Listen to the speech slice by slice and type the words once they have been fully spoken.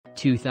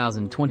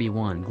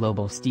2021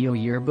 Global Steel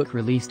Yearbook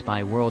released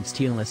by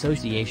Worldsteel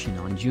Association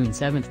on June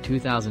 7,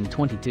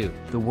 2022.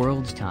 The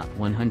world's top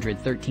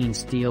 113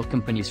 steel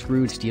companies'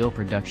 crude steel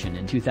production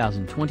in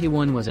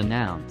 2021 was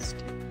announced.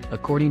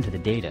 According to the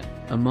data,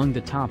 among the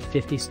top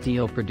 50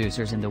 steel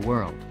producers in the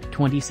world,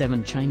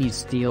 27 Chinese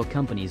steel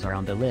companies are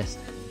on the list.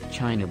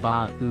 China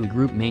Baowu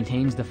Group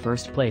maintains the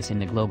first place in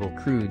the global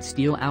crude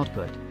steel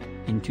output.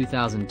 In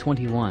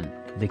 2021,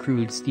 the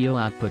crude steel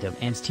output of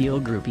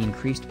Ansteel Group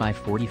increased by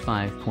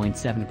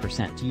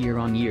 45.7%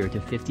 year-on-year to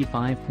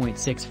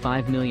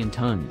 55.65 million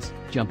tons,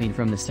 jumping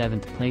from the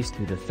 7th place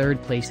to the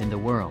 3rd place in the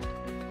world.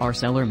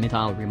 Arcelor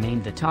Mittal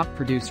remained the top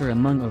producer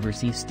among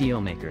overseas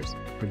steelmakers,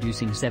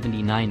 producing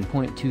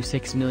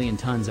 79.26 million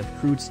tons of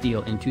crude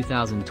steel in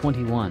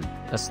 2021,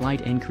 a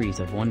slight increase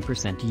of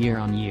 1%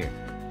 year-on-year.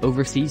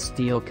 Overseas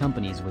steel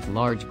companies with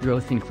large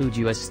growth include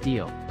US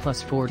Steel,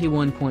 plus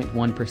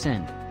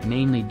 41.1%,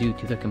 mainly due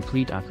to the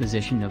complete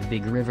acquisition of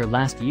Big River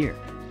last year.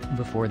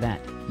 Before that,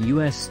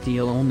 US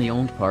Steel only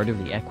owned part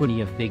of the equity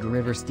of Big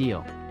River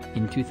Steel.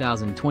 In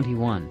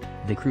 2021,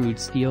 the crude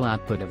steel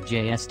output of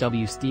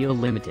JSW Steel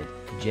Limited,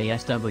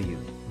 JSW,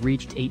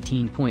 reached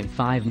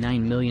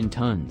 18.59 million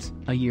tons,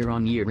 a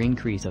year-on-year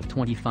increase of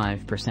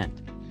 25%.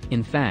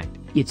 In fact,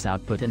 its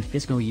output in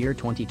fiscal year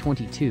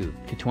 2022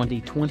 to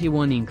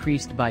 2021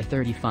 increased by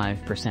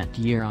 35%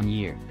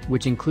 year-on-year,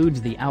 which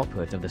includes the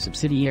output of the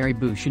subsidiary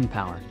Bushin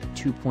Power,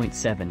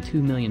 2.72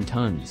 million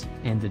tons,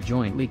 and the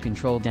jointly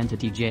controlled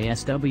entity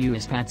JSW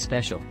Ispat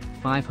Special,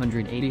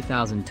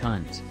 580,000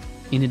 tons.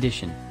 In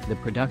addition, the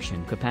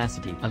production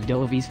capacity of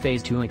Dovi's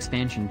Phase 2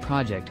 expansion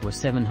project was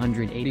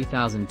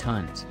 780,000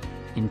 tons.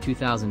 In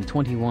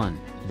 2021,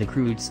 the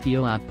crude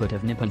steel output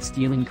of Nippon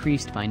Steel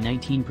increased by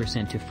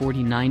 19% to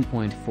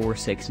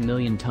 49.46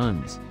 million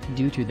tons,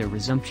 due to the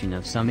resumption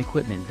of some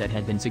equipment that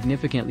had been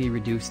significantly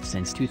reduced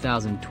since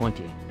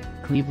 2020.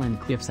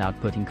 Cleveland-Cliffs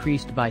output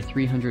increased by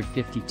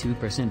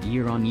 352%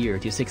 year-on-year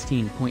to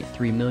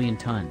 16.3 million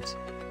tons.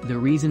 The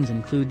reasons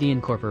include the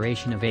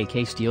incorporation of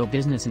AK Steel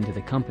business into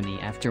the company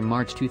after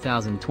March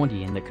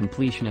 2020 and the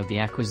completion of the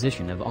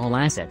acquisition of all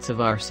assets of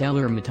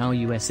Arcelor Mittal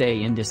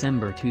USA in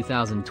December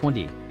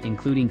 2020,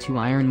 including 2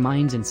 iron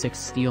mines and 6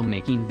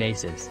 steel-making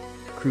bases.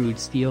 Crude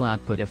steel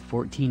output of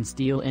 14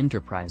 steel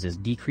enterprises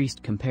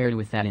decreased compared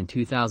with that in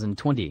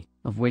 2020,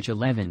 of which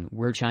 11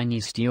 were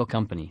Chinese steel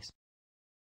companies.